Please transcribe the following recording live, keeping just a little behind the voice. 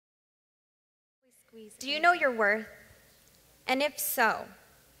squeeze. Do you know your worth? And if so,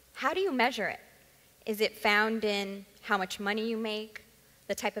 how do you measure it? Is it found in how much money you make,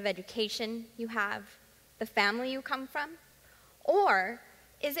 the type of education you have, the family you come from? Or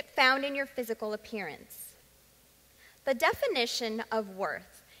is it found in your physical appearance? The definition of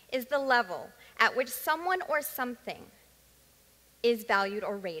worth is the level at which someone or something is valued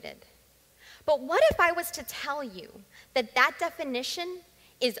or rated. But what if I was to tell you that that definition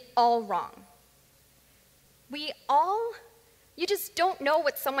is all wrong? You just don't know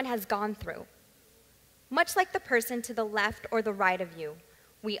what someone has gone through. Much like the person to the left or the right of you,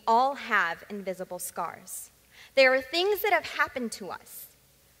 we all have invisible scars. There are things that have happened to us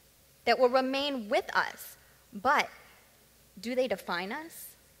that will remain with us, but do they define us?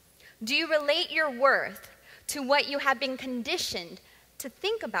 Do you relate your worth to what you have been conditioned to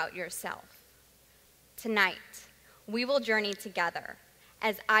think about yourself? Tonight, we will journey together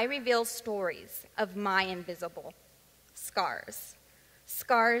as I reveal stories of my invisible scars,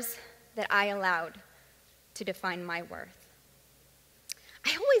 scars that I allowed to define my worth.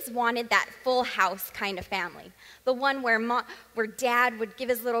 I always wanted that full house kind of family, the one where dad would give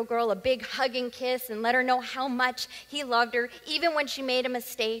his little girl a big hug and kiss and let her know how much he loved her, even when she made a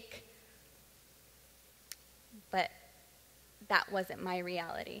mistake. But that wasn't my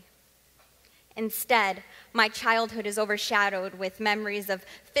reality. Instead, my childhood is overshadowed with memories of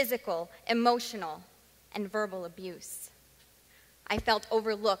physical, emotional, and verbal abuse. I felt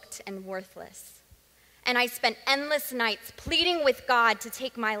overlooked and worthless. And I spent endless nights pleading with God to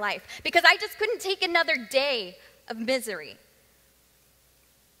take my life because I just couldn't take another day of misery.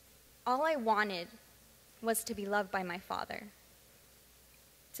 All I wanted was to be loved by my father,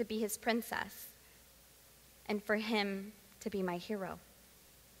 to be his princess, and for him to be my hero.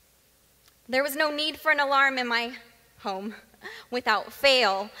 There was no need for an alarm in my home. Without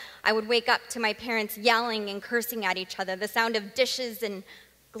fail, I would wake up to my parents yelling and cursing at each other, the sound of dishes and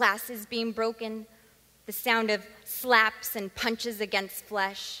glasses being broken, the sound of slaps and punches against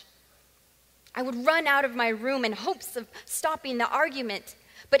flesh. I would run out of my room in hopes of stopping the argument,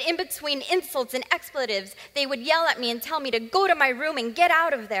 but in between insults and expletives, they would yell at me and tell me to go to my room and get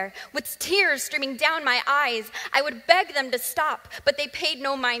out of there. With tears streaming down my eyes, I would beg them to stop, but they paid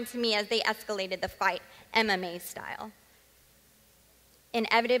no mind to me as they escalated the fight, MMA style.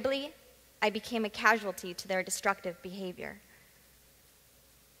 Inevitably, I became a casualty to their destructive behavior.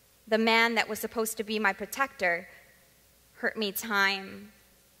 The man that was supposed to be my protector hurt me time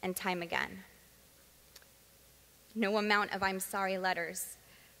and time again. No amount of I'm sorry letters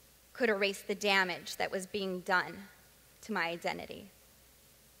could erase the damage that was being done to my identity.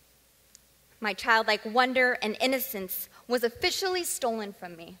 My childlike wonder and innocence was officially stolen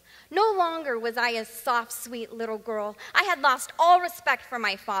from me. No longer was I a soft, sweet little girl. I had lost all respect for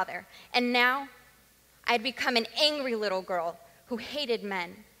my father, and now I had become an angry little girl who hated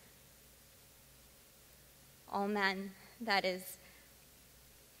men. All men, that is,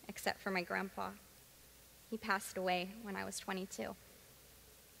 except for my grandpa. He passed away when I was 22.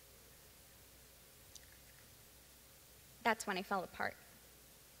 That's when I fell apart.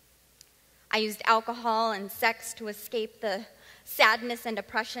 I used alcohol and sex to escape the sadness and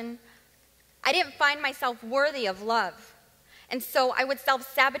depression. I didn't find myself worthy of love, and so I would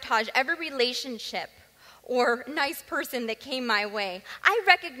self-sabotage every relationship or nice person that came my way. I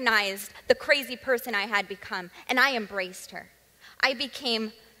recognized the crazy person I had become, and I embraced her. I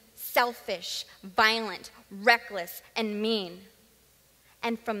became selfish, violent, reckless, and mean.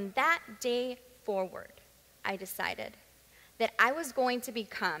 And from that day forward, I decided that I was going to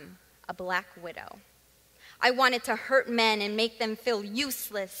become a black widow. I wanted to hurt men and make them feel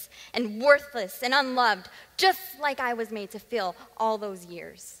useless and worthless and unloved, just like I was made to feel all those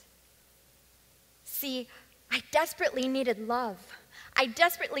years. See, I desperately needed love. I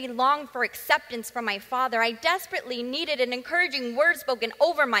desperately longed for acceptance from my father. I desperately needed an encouraging word spoken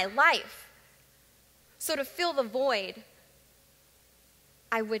over my life. So to fill the void,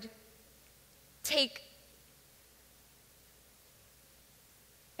 I would take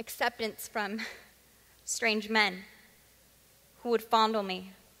acceptance from strange men who would fondle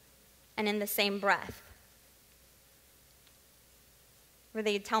me, and in the same breath, where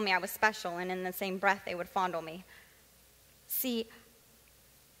they'd tell me I was special, and in the same breath they would fondle me. See,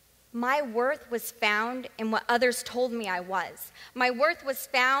 my worth was found in what others told me I was. My worth was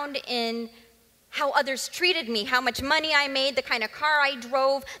found in how others treated me, how much money I made, the kind of car I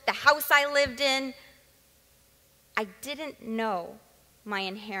drove, the house I lived in. I didn't know my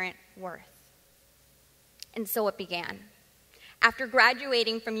inherent worth. And so it began. After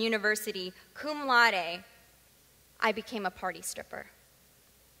graduating from university, cum laude, I became a party stripper.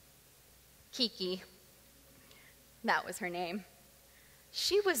 Kiki. That was her name.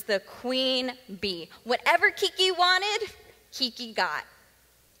 She was the queen bee. Whatever Kiki wanted, Kiki got.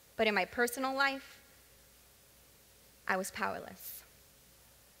 But in my personal life, I was powerless.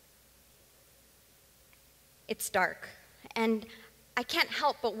 It's dark, and I can't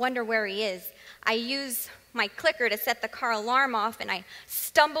help but wonder where he is. I use my clicker to set the car alarm off, and I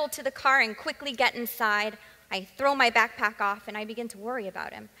stumble to the car and quickly get inside. I throw my backpack off, and I begin to worry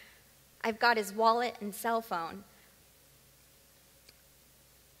about him. I've got his wallet and cell phone.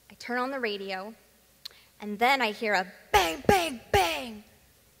 I turn on the radio, and then I hear a bang, bang, bang.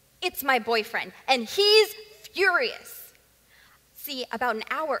 It's my boyfriend, and he's furious. See, about an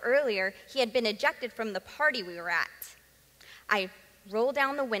hour earlier, he had been ejected from the party we were at. I roll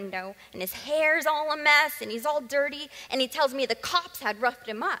down the window, and his hair's all a mess, and he's all dirty, and he tells me the cops had roughed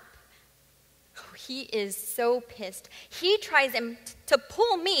him up. Oh, he is so pissed. He tries to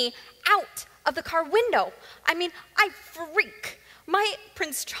pull me out of the car window. I mean, I freak. My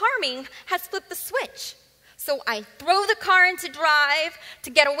Prince Charming has flipped the switch. So I throw the car into drive to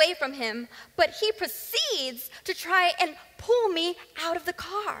get away from him, but he proceeds to try and pull me out of the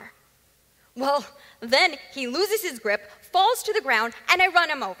car. Well, then he loses his grip, falls to the ground, and I run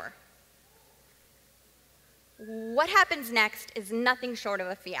him over. What happens next is nothing short of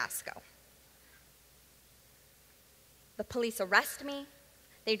a fiasco. The police arrest me.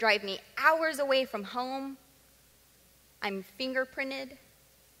 They drive me hours away from home. I'm fingerprinted,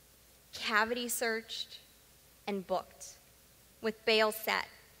 cavity searched, and booked, with bail set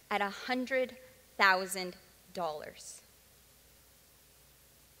at $100,000.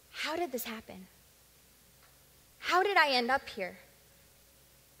 How did this happen? How did I end up here?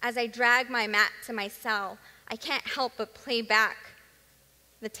 As I drag my mat to my cell, I can't help but play back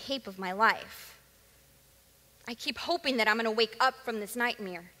the tape of my life. I keep hoping that I'm going to wake up from this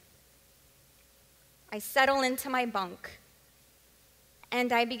nightmare. I settle into my bunk,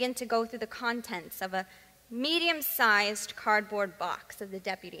 and I begin to go through the contents of a medium-sized cardboard box that the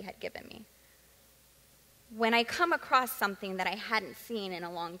deputy had given me, when I come across something that I hadn't seen in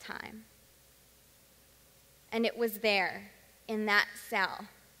a long time. And it was there, in that cell.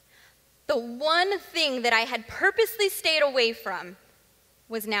 The one thing that I had purposely stayed away from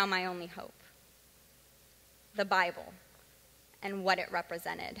was now my only hope. The Bible and what it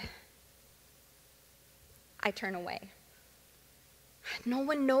represented. I turn away. No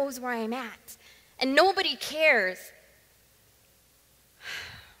one knows where I'm at, and nobody cares.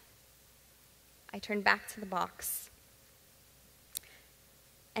 I turn back to the box,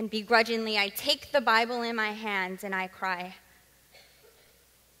 and begrudgingly I take the Bible in my hands and I cry,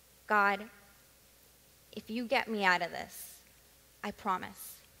 God, if you get me out of this, I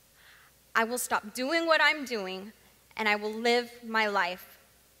promise, I will stop doing what I'm doing, and I will live my life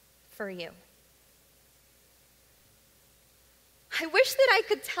for you. I wish that I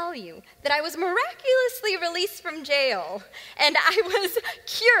could tell you that I was miraculously released from jail and I was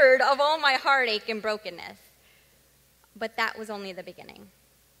cured of all my heartache and brokenness. But that was only the beginning.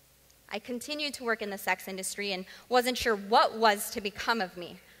 I continued to work in the sex industry and wasn't sure what was to become of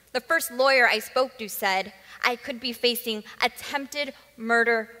me. The first lawyer I spoke to said I could be facing attempted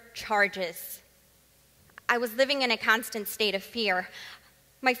murder charges. I was living in a constant state of fear.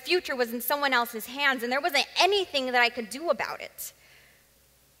 My future was in someone else's hands, and there wasn't anything that I could do about it.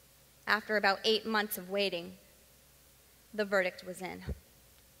 After about 8 months of waiting, the verdict was in.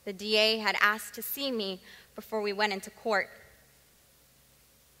 The DA had asked to see me before we went into court.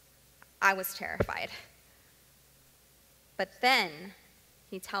 I was terrified. But then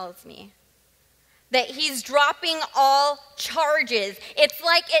he tells me that he's dropping all charges. It's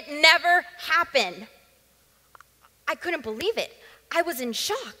like it never happened. I couldn't believe it. I was in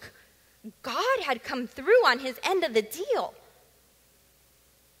shock. God had come through on his end of the deal.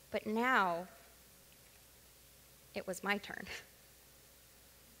 But now, it was my turn.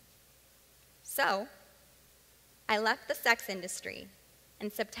 So, I left the sex industry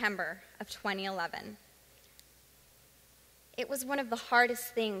in September of 2011. It was one of the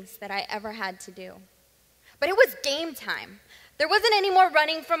hardest things that I ever had to do. But it was game time. There wasn't any more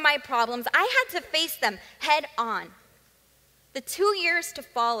running from my problems. I had to face them head on. The 2 years to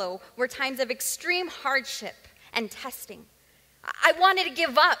follow were times of extreme hardship and testing. I wanted to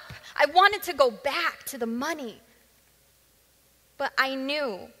give up. I wanted to go back to the money. But I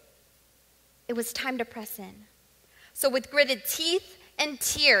knew it was time to press in. So with gritted teeth and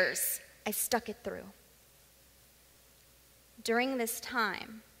tears, I stuck it through. During this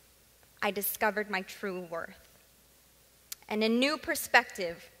time, I discovered my true worth, and a new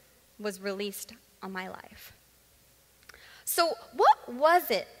perspective was released on my life. So what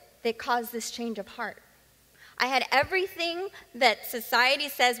was it that caused this change of heart. I had everything that society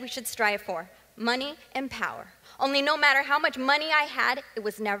says we should strive for, money and power. Only no matter how much money I had, it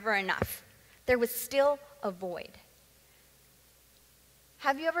was never enough. There was still a void.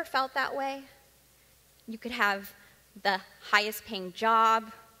 Have you ever felt that way? You could have the highest paying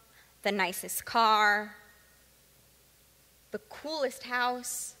job, the nicest car, the coolest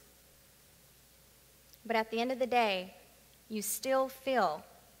house, but at the end of the day, you still feel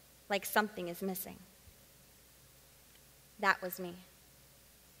like something is missing. That was me.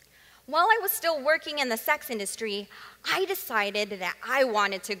 While I was still working in the sex industry, I decided that I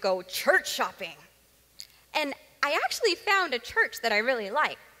wanted to go church shopping. And I actually found a church that I really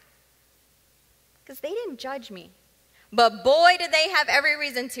liked, because they didn't judge me. But boy, did they have every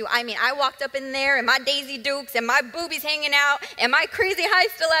reason to. I mean, I walked up in there in my Daisy Dukes and my boobies hanging out and my crazy high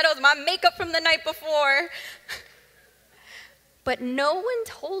stilettos, my makeup from the night before. But no one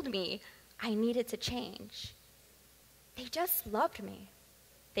told me I needed to change. They just loved me.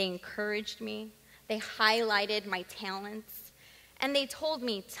 They encouraged me. They highlighted my talents. And they told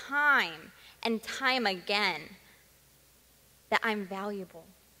me time and time again that I'm valuable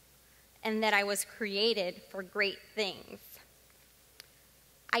and that I was created for great things.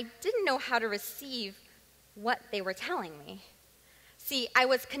 I didn't know how to receive what they were telling me. See, I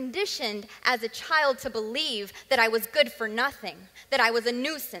was conditioned as a child to believe that I was good for nothing, that I was a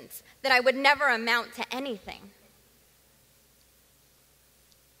nuisance, that I would never amount to anything.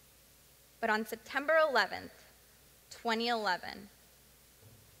 But on September 11th, 2011,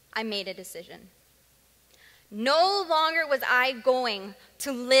 I made a decision. No longer was I going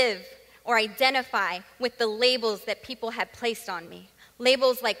to live or identify with the labels that people had placed on me.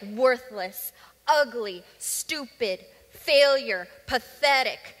 Labels like worthless, ugly, stupid, failure,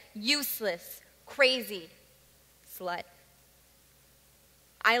 pathetic, useless, crazy, slut.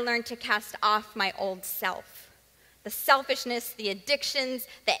 I learned to cast off my old self. The selfishness, the addictions,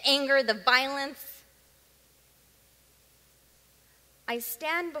 the anger, the violence. I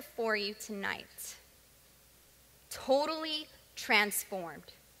stand before you tonight, totally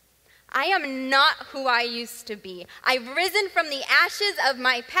transformed. I am not who I used to be. I've risen from the ashes of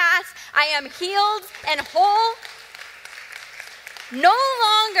my past. I am healed and whole. No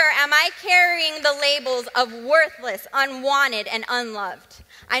longer am I carrying the labels of worthless, unwanted, and unloved.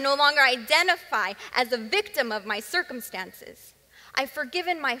 I no longer identify as a victim of my circumstances. I've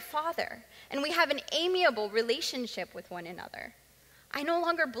forgiven my father, and we have an amiable relationship with one another. I no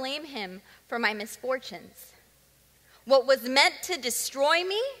longer blame him for my misfortunes. What was meant to destroy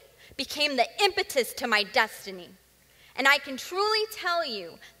me became the impetus to my destiny. And I can truly tell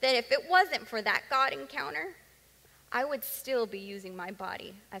you that if it wasn't for that God encounter, I would still be using my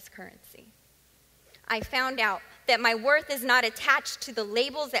body as currency. I found out that my worth is not attached to the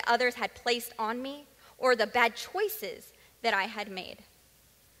labels that others had placed on me or the bad choices that I had made.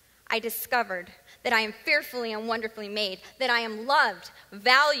 I discovered that I am fearfully and wonderfully made, that I am loved,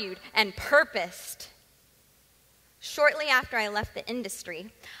 valued, and purposed. Shortly after I left the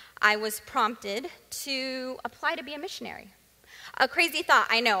industry, I was prompted to apply to be a missionary. A crazy thought,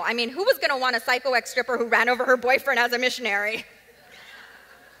 I know. I mean, who was going to want a psycho ex-stripper who ran over her boyfriend as a missionary?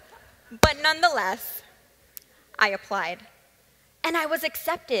 But nonetheless, I applied. And I was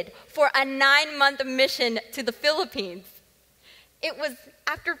accepted for a 9-month mission to the Philippines. It was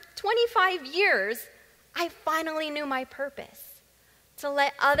after 25 years, I finally knew my purpose, to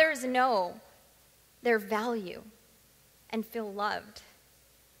let others know their value and feel loved.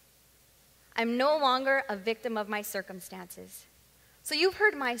 I'm no longer a victim of my circumstances. So you've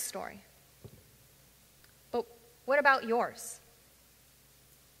heard my story. But what about yours?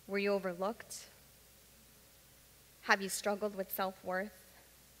 Were you overlooked? Have you struggled with self-worth?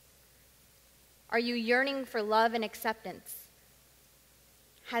 Are you yearning for love and acceptance?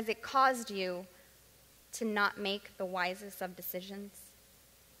 Has it caused you to not make the wisest of decisions?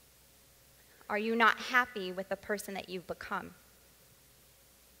 Are you not happy with the person that you've become?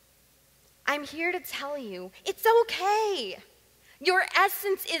 I'm here to tell you, it's okay. Your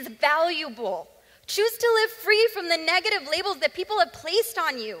essence is valuable. Choose to live free from the negative labels that people have placed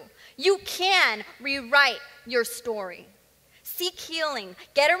on you. You can rewrite your story. Seek healing.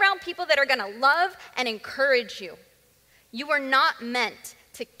 Get around people that are going to love and encourage you. You are not meant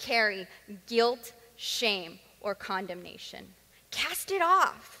to carry guilt, shame, or condemnation. Cast it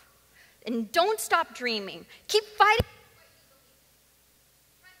off. And don't stop dreaming. Keep fighting.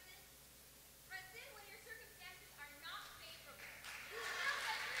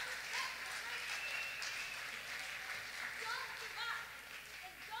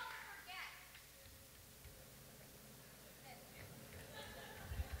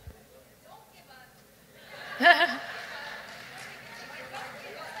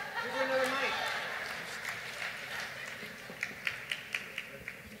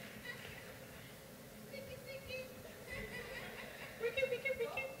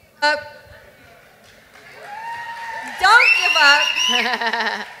 Don't give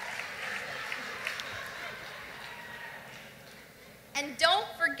up. And don't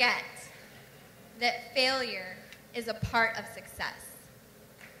forget that failure is a part of success.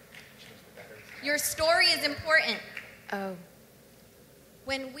 Your story is important. Oh.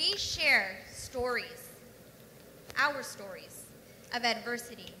 When we share stories, our stories of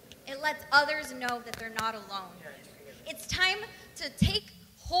adversity, it lets others know that they're not alone. It's time to take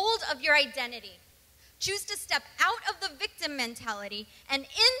hold of your identity. Choose to step out of the victim mentality and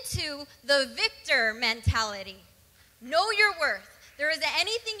into the victor mentality. Know your worth. There isn't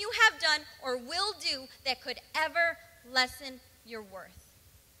anything you have done or will do that could ever lessen your worth.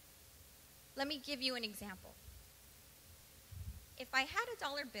 Let me give you an example. If I had a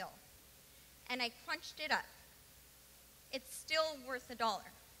dollar bill and I crunched it up, it's still worth $1.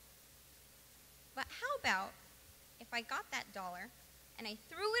 But how about if I got that dollar and I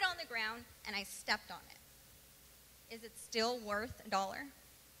threw it on the ground and I stepped on it? Is it still worth $1?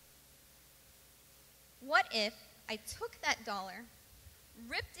 What if I took that dollar,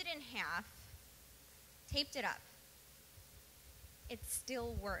 ripped it in half, taped it up? It's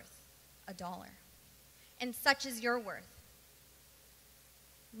still worth $1. And such is your worth.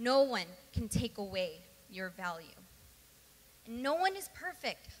 No one can take away your value. And no one is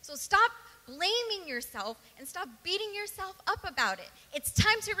perfect. So stop blaming yourself and stop beating yourself up about it. It's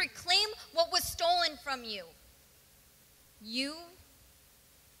time to reclaim what was stolen from you. You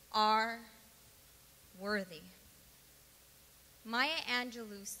are worthy. Maya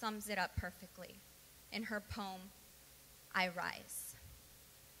Angelou sums it up perfectly in her poem, I Rise.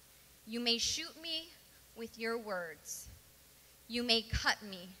 You may shoot me with your words. You may cut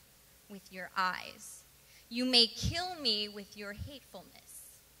me with your eyes. You may kill me with your hatefulness.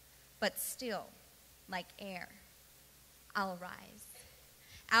 But still, like air, I'll rise.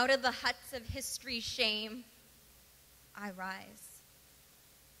 Out of the huts of history's shame, I rise.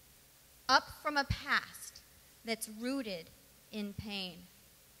 Up from a past that's rooted in pain,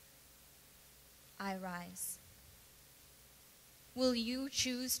 I rise. Will you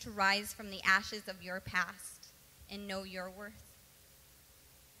choose to rise from the ashes of your past and know your worth?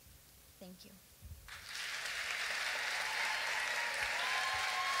 Thank you.